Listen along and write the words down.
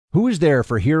Who is there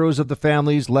for heroes of the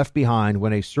families left behind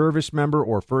when a service member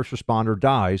or first responder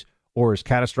dies or is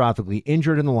catastrophically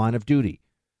injured in the line of duty?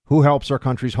 Who helps our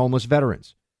country's homeless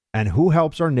veterans? And who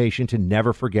helps our nation to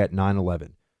never forget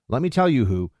 9/11? Let me tell you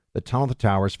who, the Tunnel to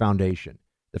Towers Foundation.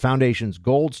 The Foundation's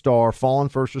Gold Star, Fallen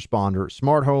First Responder,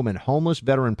 Smart Home, and Homeless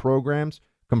Veteran programs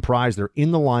comprise their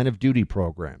In the Line of Duty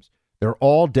programs. They're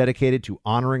all dedicated to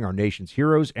honoring our nation's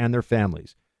heroes and their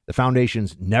families. The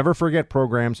Foundation's Never Forget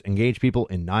programs engage people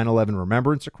in 9/11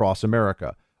 remembrance across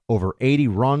America. Over 80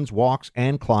 runs, walks,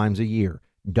 and climbs a year.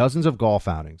 Dozens of golf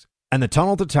outings. And the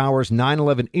Tunnel to Towers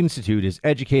 9/11 Institute is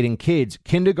educating kids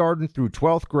kindergarten through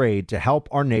 12th grade to help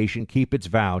our nation keep its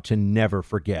vow to never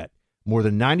forget. More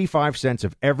than 95 cents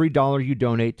of every dollar you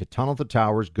donate to Tunnel to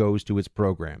Towers goes to its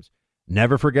programs.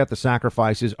 Never forget the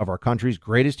sacrifices of our country's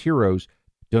greatest heroes.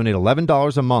 Donate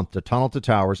 $11 a month to Tunnel to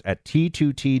Towers at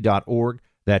T2T.org.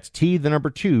 That's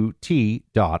T2T.org.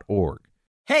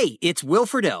 Hey, it's Will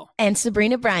Friedle. And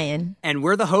Sabrina Bryan. And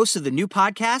we're the hosts of the new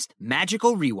podcast,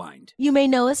 Magical Rewind. You may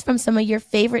know us from some of your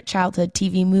favorite childhood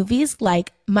TV movies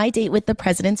like My Date with the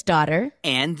President's Daughter.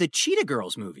 And the Cheetah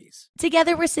Girls movies.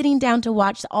 Together, we're sitting down to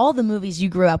watch all the movies you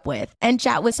grew up with and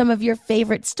chat with some of your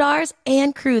favorite stars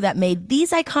and crew that made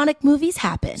these iconic movies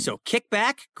happen. So kick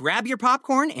back, grab your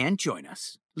popcorn, and join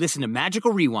us. Listen to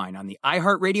Magical Rewind on the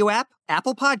iHeartRadio app,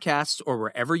 Apple Podcasts, or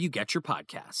wherever you get your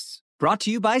podcasts. Brought to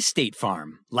you by State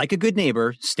Farm. Like a good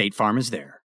neighbor, State Farm is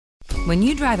there. When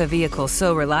you drive a vehicle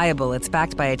so reliable it's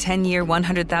backed by a 10-year,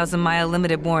 100,000-mile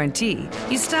limited warranty,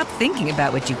 you stop thinking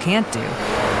about what you can't do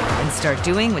and start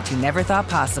doing what you never thought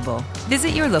possible.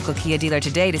 Visit your local Kia dealer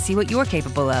today to see what you're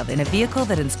capable of in a vehicle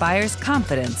that inspires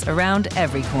confidence around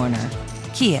every corner.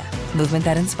 Kia, movement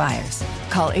that inspires.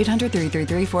 Call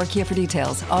 800-333-4KIA for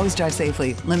details. Always drive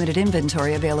safely. Limited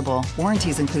inventory available.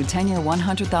 Warranties include 10-year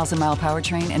 100,000-mile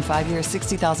powertrain and 5-year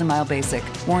 60,000-mile basic.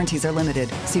 Warranties are limited.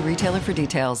 See retailer for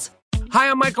details. Hi,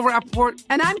 I'm Michael Rappaport.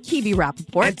 And I'm Kibi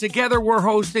Rappaport. And together we're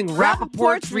hosting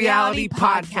Rappaport's Reality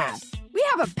Podcast. We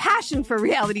have a passion for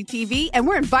reality TV, and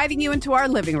we're inviting you into our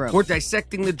living room. We're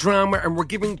dissecting the drama, and we're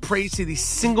giving praise to the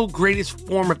single greatest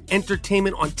form of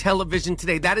entertainment on television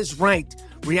today. That is right.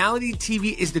 Reality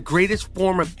TV is the greatest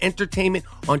form of entertainment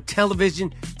on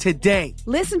television today.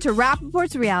 Listen to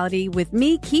Rappaport's Reality with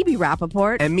me, Kibi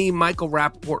Rappaport. And me, Michael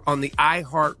Rappaport, on the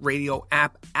iHeartRadio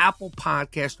app, Apple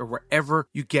Podcast, or wherever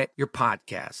you get your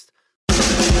podcast.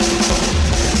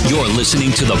 You're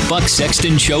listening to the Buck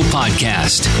Sexton Show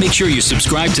podcast. Make sure you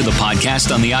subscribe to the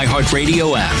podcast on the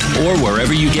iHeartRadio app or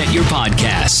wherever you get your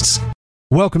podcasts.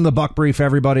 Welcome to Buck Brief,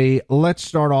 everybody. Let's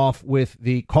start off with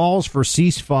the calls for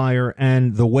ceasefire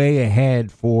and the way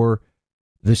ahead for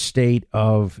the state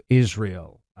of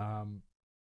Israel.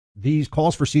 These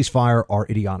calls for ceasefire are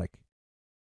idiotic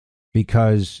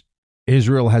because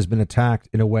Israel has been attacked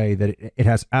in a way that it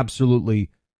has absolutely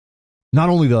not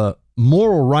only the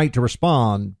moral right to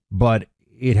respond, but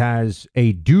it has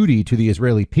a duty to the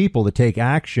Israeli people to take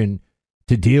action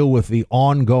to deal with the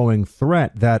ongoing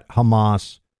threat that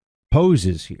Hamas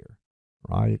poses here,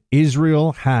 right?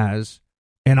 Israel has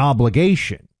an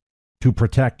obligation to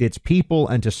protect its people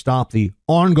and to stop the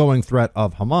ongoing threat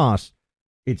of Hamas.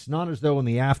 It's not as though in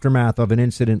the aftermath of an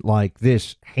incident like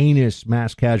this heinous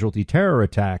mass casualty terror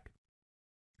attack,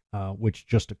 which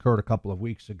just occurred a couple of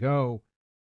weeks ago,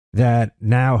 that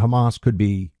now Hamas could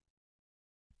be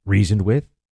reasoned with.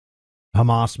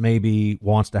 Hamas maybe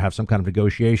wants to have some kind of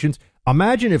negotiations.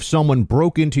 Imagine if someone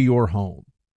broke into your home,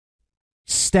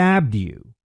 stabbed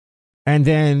you, and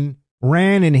then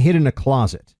ran and hid in a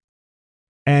closet.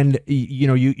 And,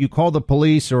 you called the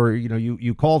police or,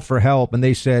 you called for help and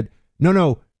they said,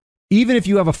 no, even if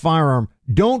you have a firearm,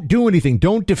 don't do anything.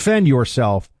 Don't defend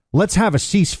yourself. Let's have a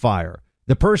ceasefire.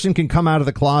 The person can come out of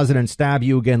the closet and stab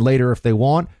you again later if they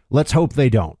want. Let's hope they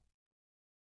don't.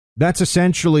 That's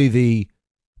essentially the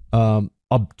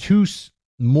obtuse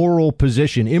immoral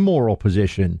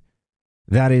position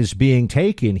that is being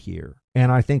taken here.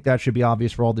 And I think that should be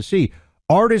obvious for all to see.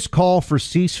 Artists call for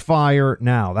ceasefire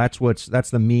now. That's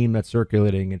the meme that's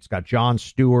circulating. It's got Jon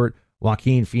Stewart,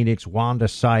 Joaquin Phoenix, Wanda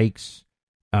Sykes,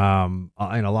 and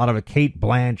a lot of it, Kate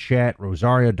Blanchett,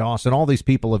 Rosario Dawson. All these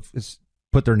people have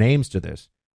put their names to this.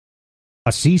 A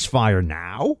ceasefire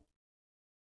now?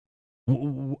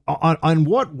 On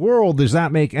what world does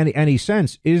that make any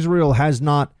sense? Israel has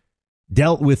not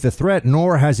dealt with the threat,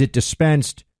 nor has it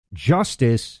dispensed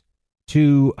justice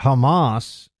to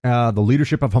Hamas, the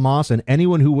leadership of Hamas, and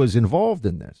anyone who was involved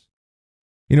in this.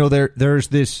 There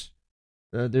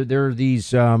are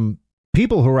these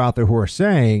people who are out there who are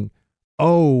saying,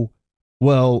 "Oh,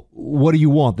 well, what do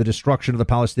you want? The destruction of the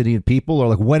Palestinian people?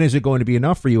 Or when is it going to be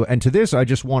enough for you?" And to this, I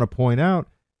just want to point out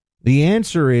The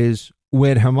answer is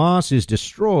when Hamas is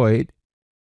destroyed,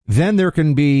 then there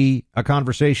can be a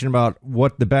conversation about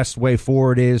what the best way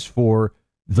forward is for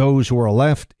those who are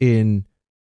left in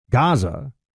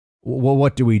Gaza. Well,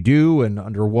 what do we do, and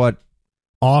under what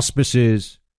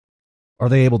auspices are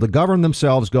they able to govern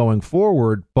themselves going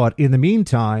forward? But in the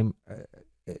meantime,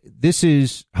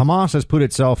 Hamas has put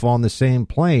itself on the same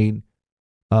plane,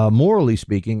 morally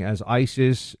speaking, as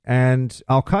ISIS and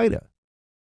Al Qaeda.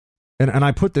 And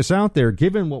I put this out there,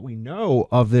 given what we know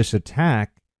of this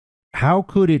attack, how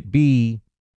could it be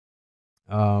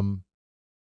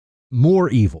more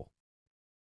evil?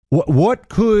 What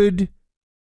could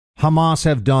Hamas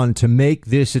have done to make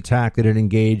this attack that it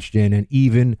engaged in an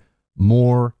even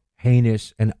more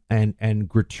heinous and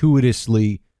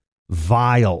gratuitously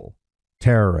vile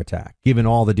terror attack, given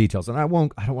all the details? And I don't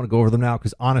want to go over them now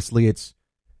because honestly,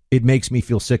 it makes me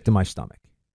feel sick to my stomach.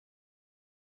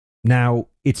 Now,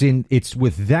 it's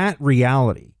with that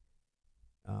reality.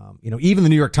 Even the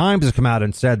New York Times has come out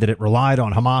and said that it relied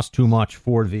on Hamas too much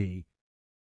for the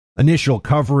initial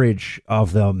coverage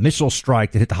of the missile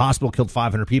strike that hit the hospital, killed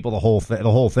 500 people. The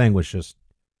whole thing was just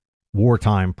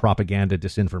wartime propaganda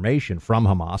disinformation from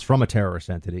Hamas, from a terrorist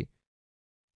entity.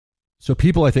 So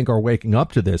people, I think, are waking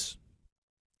up to this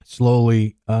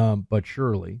slowly but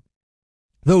surely.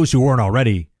 Those who weren't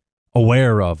already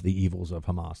aware of the evils of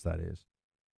Hamas, that is.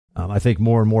 I think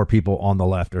more and more people on the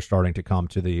left are starting to come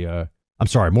to more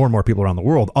and more people around the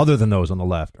world, other than those on the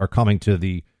left, are coming to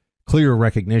the clear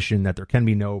recognition that there can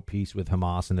be no peace with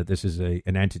Hamas and that this is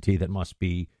an entity that must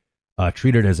be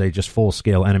treated as a just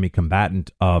full-scale enemy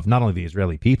combatant of not only the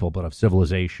Israeli people, but of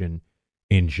civilization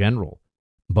in general.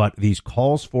 But these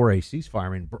calls for a ceasefire, I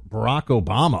mean, Barack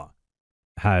Obama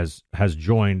has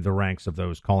joined the ranks of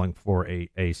those calling for a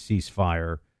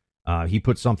ceasefire. He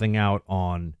put something out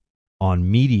on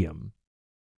Medium,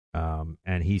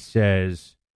 and he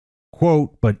says,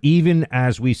 quote, "But even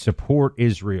as we support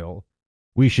Israel,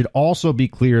 we should also be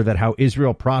clear that how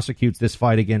Israel prosecutes this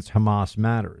fight against Hamas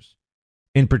matters.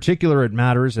 In particular, it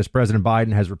matters, as President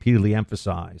Biden has repeatedly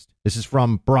emphasized," this is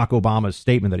from Barack Obama's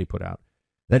statement that he put out,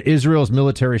 "that Israel's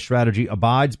military strategy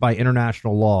abides by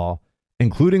international law,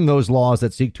 including those laws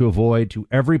that seek to avoid to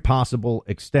every possible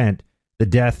extent the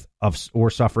death of or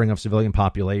suffering of civilian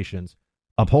populations.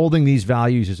 Upholding these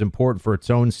values is important for its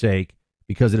own sake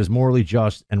because it is morally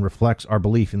just and reflects our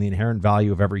belief in the inherent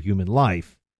value of every human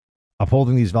life.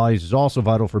 Upholding these values is also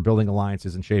vital for building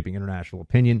alliances and shaping international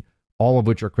opinion, all of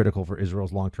which are critical for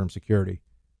Israel's long-term security."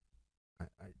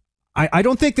 I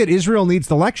don't think that Israel needs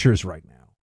the lectures right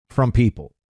now from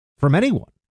people, from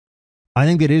anyone. I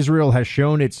think that Israel has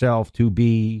shown itself to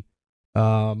be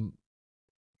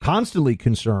constantly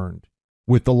concerned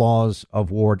with the laws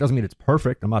of war. It doesn't mean it's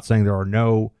perfect. I'm not saying there are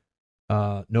no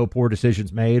poor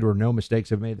decisions made or no mistakes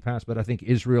have made in the past, but I think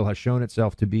Israel has shown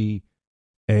itself to be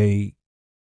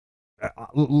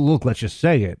let's just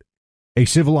say it, a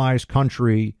civilized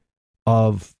country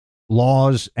of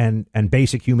laws and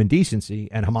basic human decency,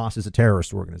 and Hamas is a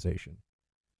terrorist organization.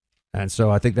 And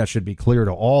so I think that should be clear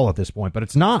to all at this point, but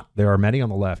it's not. There are many on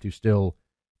the left who still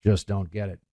just don't get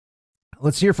it.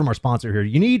 Let's hear from our sponsor here.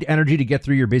 You need energy to get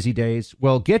through your busy days?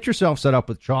 Well, get yourself set up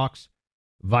with Chalk's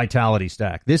Vitality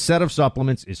Stack. This set of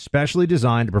supplements is specially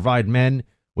designed to provide men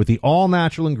with the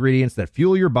all-natural ingredients that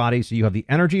fuel your body so you have the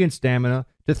energy and stamina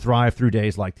to thrive through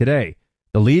days like today.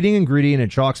 The leading ingredient in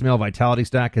Chalk's Male Vitality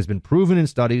Stack has been proven in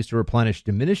studies to replenish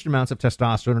diminished amounts of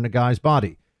testosterone in a guy's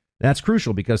body. That's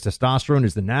crucial because testosterone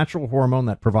is the natural hormone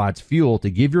that provides fuel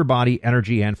to give your body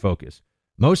energy and focus.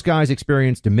 Most guys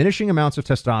experience diminishing amounts of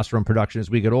testosterone production as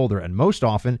we get older, and most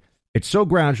often, it's so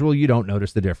gradual you don't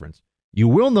notice the difference. You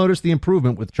will notice the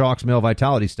improvement with Chalk's Male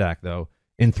Vitality Stack, though.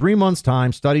 In 3 months'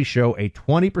 time, studies show a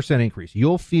 20% increase.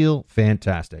 You'll feel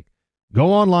fantastic.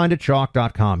 Go online to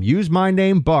Chalk.com. Use my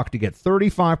name, Buck, to get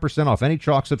 35% off any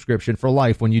Chalk subscription for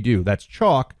life when you do. That's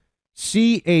Chalk,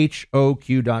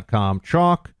 CHOQ.com,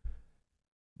 Chalk.com.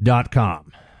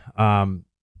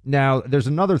 Now, there's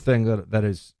another thing that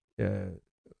is,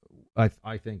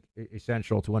 I think,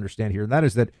 essential to understand here, and that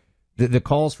is that the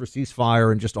calls for ceasefire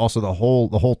and just also the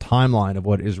whole timeline of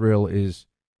what Israel is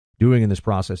doing in this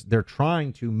process, they're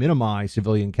trying to minimize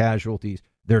civilian casualties.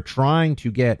 They're trying to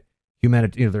get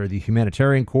there are the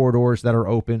humanitarian corridors that are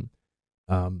open.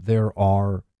 There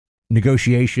are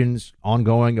negotiations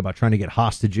ongoing about trying to get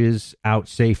hostages out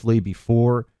safely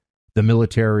before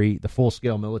the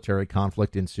full-scale military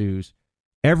conflict ensues.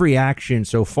 Every action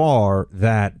so far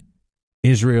that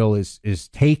Israel is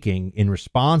taking in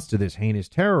response to this heinous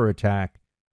terror attack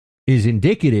is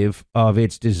indicative of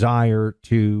its desire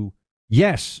to,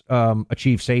 yes,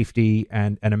 achieve safety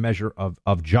and a measure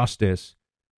of justice,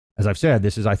 as I've said,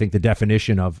 this is, I think, the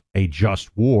definition of a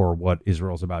just war, what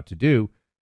Israel's about to do,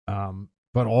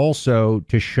 but also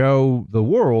to show the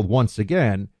world once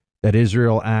again that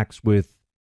Israel acts with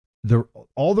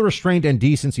all the restraint and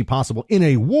decency possible in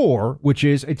a war, which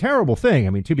is a terrible thing.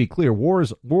 I mean, to be clear, war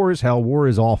is hell, war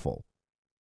is awful,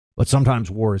 but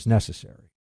sometimes war is necessary,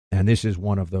 and this is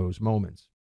one of those moments.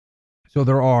 So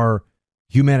there are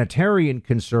humanitarian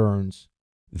concerns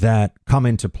that come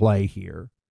into play here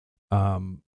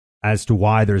as to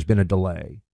why there's been a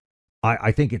delay.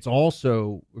 I think it's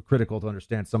also critical to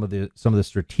understand some of the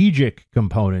strategic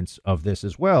components of this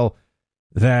as well,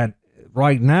 that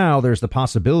right now there's the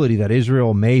possibility that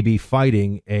Israel may be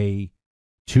fighting a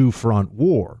two-front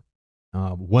war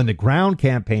when the ground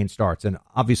campaign starts. And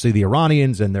obviously the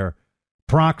Iranians and their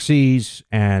proxies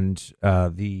and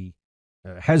the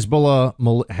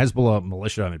Hezbollah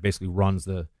militia, I mean, it basically runs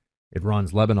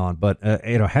Lebanon, but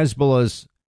Hezbollah's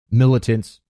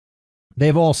militants,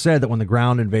 they've all said that when the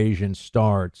ground invasion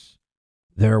starts,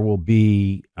 there will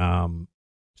be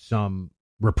some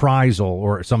reprisal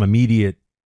or some immediate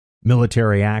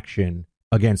military action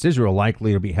against Israel.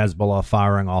 Likely to be Hezbollah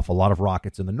firing off a lot of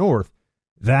rockets in the north.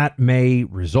 That may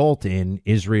result in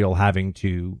Israel having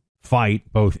to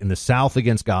fight both in the south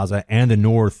against Gaza and the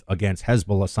north against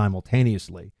Hezbollah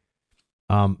simultaneously.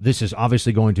 This is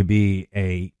obviously going to be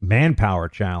a manpower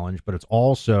challenge, but it's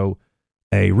also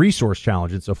a resource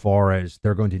challenge insofar as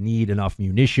they're going to need enough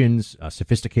munitions,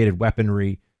 sophisticated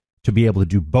weaponry to be able to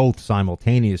do both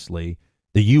simultaneously.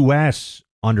 The U.S.,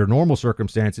 under normal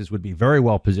circumstances, would be very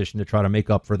well positioned to try to make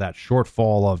up for that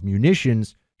shortfall of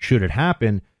munitions should it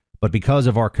happen. But because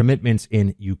of our commitments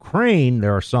in Ukraine,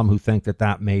 there are some who think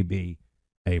that may be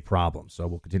a problem. So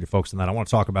we'll continue to focus on that. I want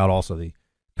to talk about also the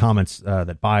comments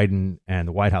that Biden and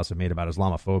the White House have made about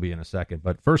Islamophobia in a second.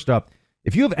 But first up,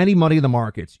 if you have any money in the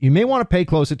markets, you may want to pay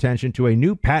close attention to a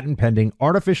new patent-pending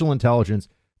artificial intelligence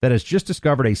that has just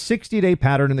discovered a 60-day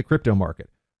pattern in the crypto market.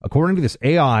 According to this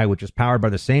AI, which is powered by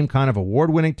the same kind of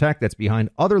award-winning tech that's behind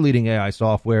other leading AI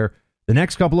software, the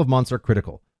next couple of months are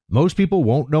critical. Most people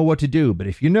won't know what to do, but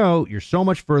if you know, you're so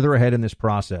much further ahead in this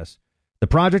process. The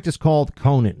project is called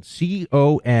Conan,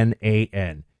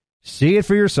 C-O-N-A-N. See it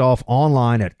for yourself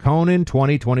online at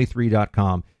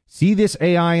Conan2023.com. See this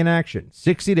AI in action.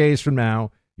 60 days from now,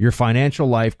 your financial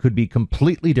life could be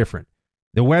completely different.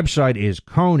 The website is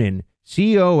Conan,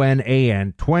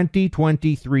 C-O-N-A-N,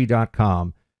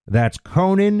 2023.com. That's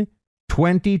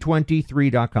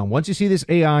Conan2023.com. Once you see this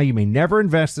AI, you may never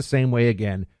invest the same way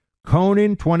again.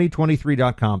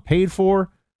 Conan2023.com, paid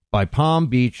for by Palm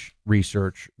Beach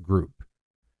Research Group.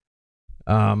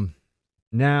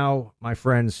 Now, my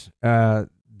friends,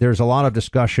 there's a lot of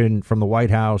discussion from the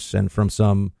White House and from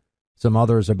some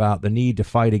others about the need to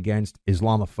fight against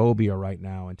Islamophobia right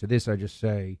now. And to this, I just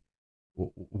say,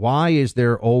 why is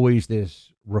there always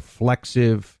this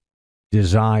reflexive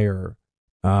desire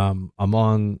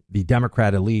among the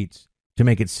Democrat elites to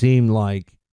make it seem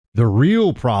like the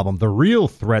real problem, the real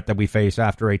threat that we face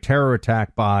after a terror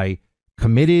attack by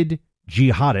committed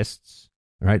jihadists,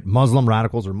 right, Muslim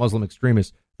radicals or Muslim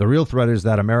extremists, the real threat is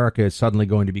that America is suddenly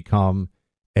going to become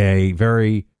a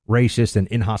very racist and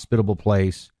inhospitable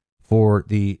place for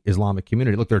the Islamic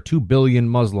community. Look, there are 2 billion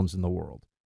Muslims in the world.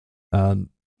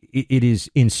 It is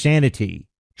insanity,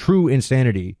 true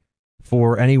insanity,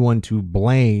 for anyone to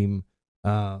blame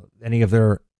any of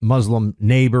their Muslim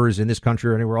neighbors in this country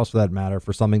or anywhere else for that matter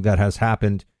for something that has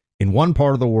happened in one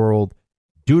part of the world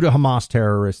due to Hamas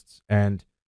terrorists. And,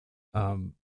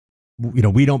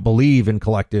 we don't believe in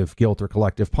collective guilt or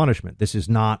collective punishment. This is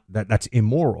not that's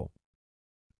immoral.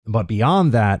 But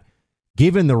beyond that,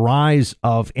 given the rise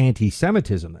of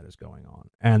anti-Semitism that is going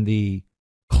on and the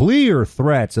clear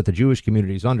threats that the Jewish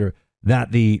community is under,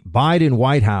 that the Biden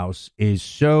White House is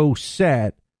so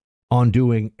set on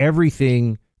doing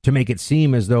everything to make it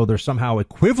seem as though there's somehow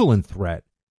equivalent threat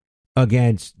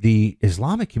against the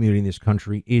Islamic community in this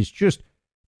country is just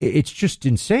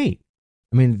insane.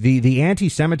 I mean, the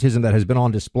anti-Semitism that has been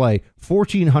on display,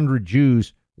 1,400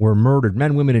 Jews were murdered,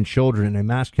 men, women, and children in a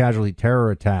mass casualty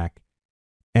terror attack.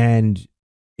 And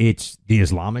it's the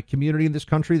Islamic community in this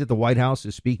country that the White House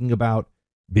is speaking about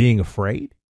being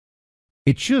afraid.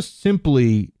 It's just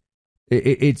simply,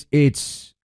 it's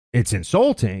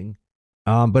insulting,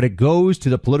 but it goes to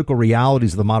the political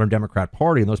realities of the modern Democrat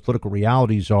Party. And those political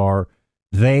realities are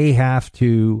they have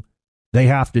to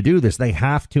do this. They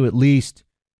have to at least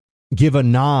give a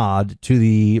nod to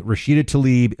the Rashida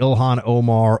Tlaib, Ilhan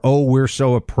Omar. Oh, we're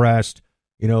so oppressed.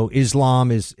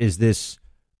 Islam is this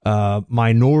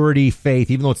minority faith,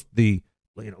 even though it's the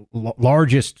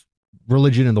largest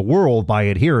religion in the world by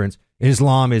adherents.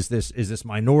 Islam is this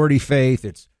minority faith.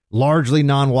 It's largely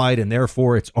non-white, and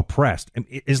therefore it's oppressed.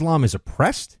 Islam is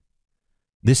oppressed?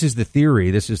 This is the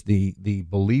theory. This is the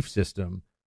belief system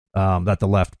that the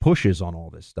left pushes on all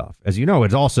this stuff. As you know,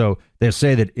 it's also, they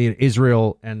say that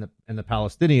Israel and the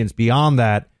Palestinians, beyond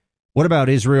that, what about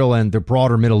Israel and the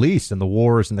broader Middle East and the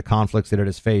wars and the conflicts that it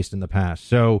has faced in the past?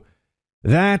 So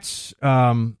that's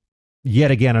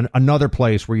yet again another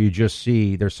place where you just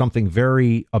see there's something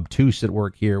very obtuse at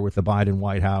work here with the Biden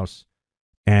White House,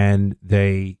 and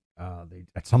they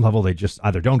at some level they just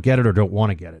either don't get it or don't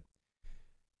want to get it.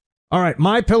 All right,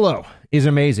 MyPillow is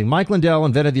amazing. Mike Lindell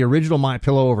invented the original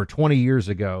MyPillow over 20 years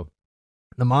ago.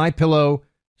 The MyPillow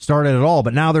started it all,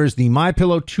 but now there's the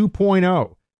MyPillow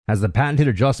 2.0. Has the patented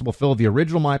adjustable fill of the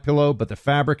original MyPillow, but the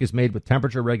fabric is made with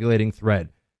temperature-regulating thread.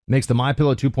 Makes the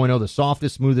MyPillow 2.0 the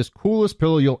softest, smoothest, coolest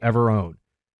pillow you'll ever own.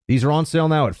 These are on sale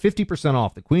now at 50%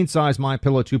 off. The queen-size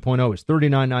MyPillow 2.0 is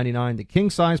 $39.99. The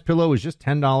king-size pillow is just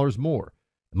 $10 more.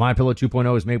 The MyPillow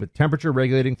 2.0 is made with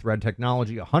temperature-regulating thread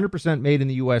technology, 100% made in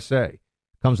the USA.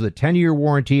 Comes with a 10-year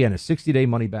warranty and a 60-day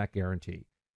money-back guarantee.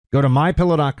 Go to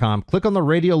MyPillow.com, click on the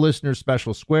radio listeners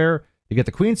special square to get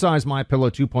the queen-size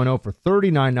MyPillow 2.0 for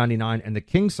 $39.99 and the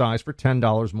king-size for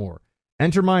 $10 more.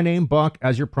 Enter my name, Buck,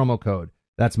 as your promo code.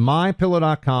 That's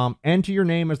MyPillow.com. Enter your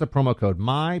name as the promo code.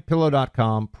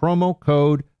 MyPillow.com, promo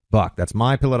code Buck. That's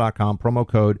MyPillow.com, promo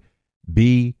code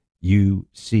BUCK.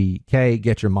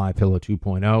 Get your MyPillow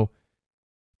 2.0.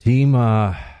 Team,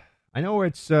 I know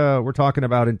it's we're talking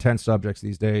about intense subjects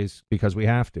these days because we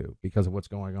have to, because of what's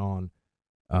going on.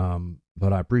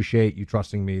 But I appreciate you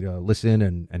trusting me to listen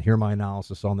and hear my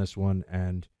analysis on this one.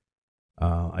 And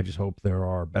I just hope there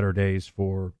are better days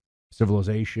for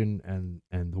civilization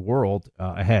and the world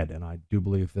ahead. And I do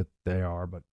believe that they are,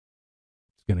 but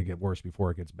it's going to get worse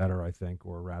before it gets better, I think,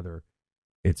 or rather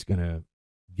it's going to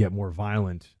get more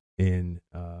violent in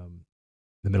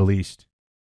the Middle East.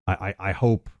 I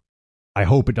hope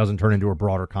it doesn't turn into a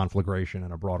broader conflagration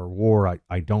and a broader war.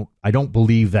 I don't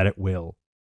believe that it will.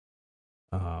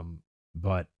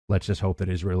 But let's just hope that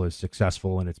Israel is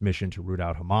successful in its mission to root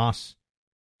out Hamas,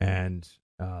 and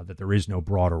that there is no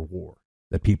broader war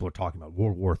that people are talking about,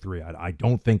 World War III. I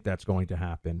don't think that's going to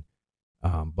happen.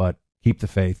 But keep the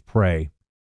faith, pray,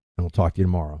 and we'll talk to you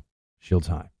tomorrow. Shields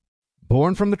high.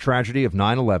 Born from the tragedy of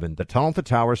 9/11, the Tunnel to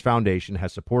Towers Foundation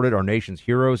has supported our nation's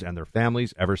heroes and their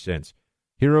families ever since.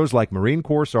 Heroes like Marine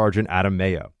Corps Sergeant Adam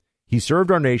Mayo. He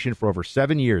served our nation for over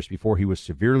 7 years before he was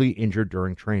severely injured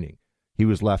during training. He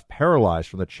was left paralyzed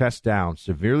from the chest down,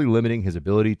 severely limiting his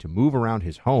ability to move around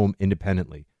his home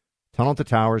independently. Tunnel to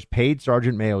Towers paid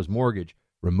Sergeant Mayo's mortgage,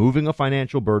 removing a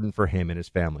financial burden for him and his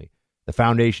family. The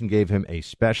foundation gave him a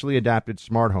specially adapted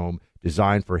smart home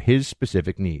designed for his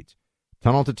specific needs.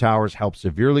 Tunnel to Towers helps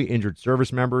severely injured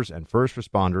service members and first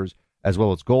responders, as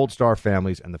well as Gold Star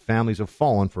families and the families of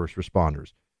fallen first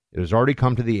responders. It has already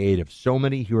come to the aid of so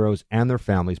many heroes and their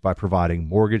families by providing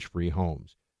mortgage-free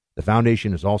homes. The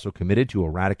foundation is also committed to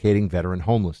eradicating veteran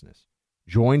homelessness.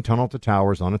 Join Tunnel to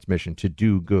Towers on its mission to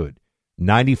do good.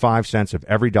 95 cents of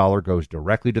every dollar goes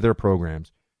directly to their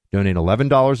programs. Donate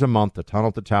 $11 a month to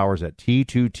Tunnel to Towers at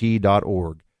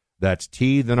T2T.org. That's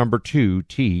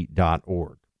T2T.org.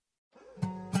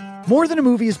 More Than a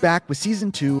Movie is back with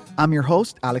Season 2. I'm your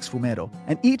host, Alex Fumero,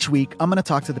 and each week I'm going to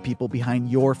talk to the people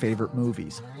behind your favorite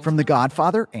movies. From The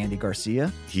Godfather, Andy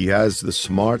Garcia. He has the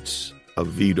smarts of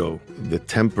Vito, the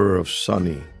temper of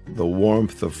Sonny, the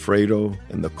warmth of Fredo,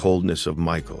 and the coldness of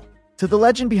Michael. To the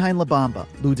legend behind La Bamba,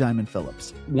 Lou Diamond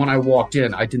Phillips. When I walked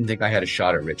in, I didn't think I had a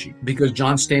shot at Richie because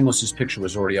John Stamos' picture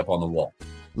was already up on the wall.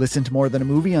 Listen to More Than a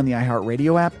Movie on the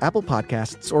iHeartRadio app, Apple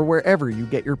Podcasts, or wherever you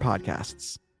get your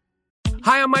podcasts.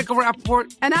 Hi, I'm Michael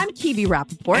Rappaport. And I'm Kibi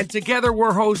Rappaport. And together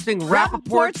we're hosting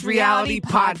Rappaport's Reality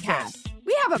Podcast.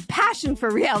 We have a passion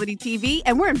for reality TV,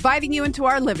 and we're inviting you into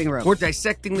our living room. We're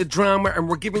dissecting the drama, and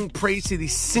we're giving praise to the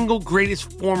single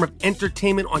greatest form of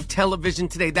entertainment on television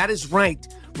today. That is right.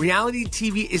 Reality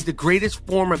TV is the greatest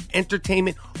form of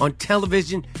entertainment on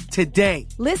television today.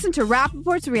 Listen to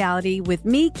Rappaport's Reality with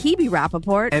me, Kibi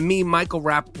Rappaport. And me, Michael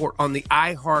Rappaport, on the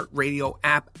iHeartRadio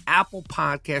app, Apple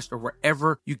Podcast, or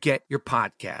wherever you get your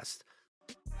podcast.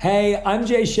 Hey, I'm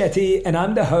Jay Shetty, and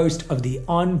I'm the host of the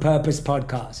On Purpose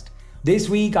podcast. This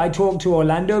week, I talked to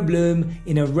Orlando Bloom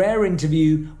in a rare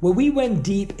interview where we went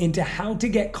deep into how to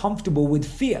get comfortable with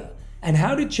fear and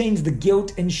how to change the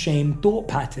guilt and shame thought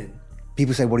pattern.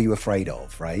 People say, what are you afraid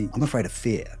of, right? I'm afraid of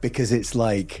fear because it's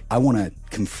like I want to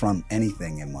confront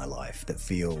anything in my life that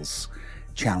feels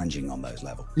challenging on those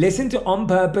levels. Listen to On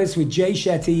Purpose with Jay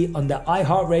Shetty on the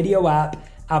iHeartRadio app,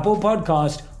 Apple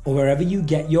Podcast, or wherever you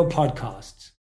get your podcasts.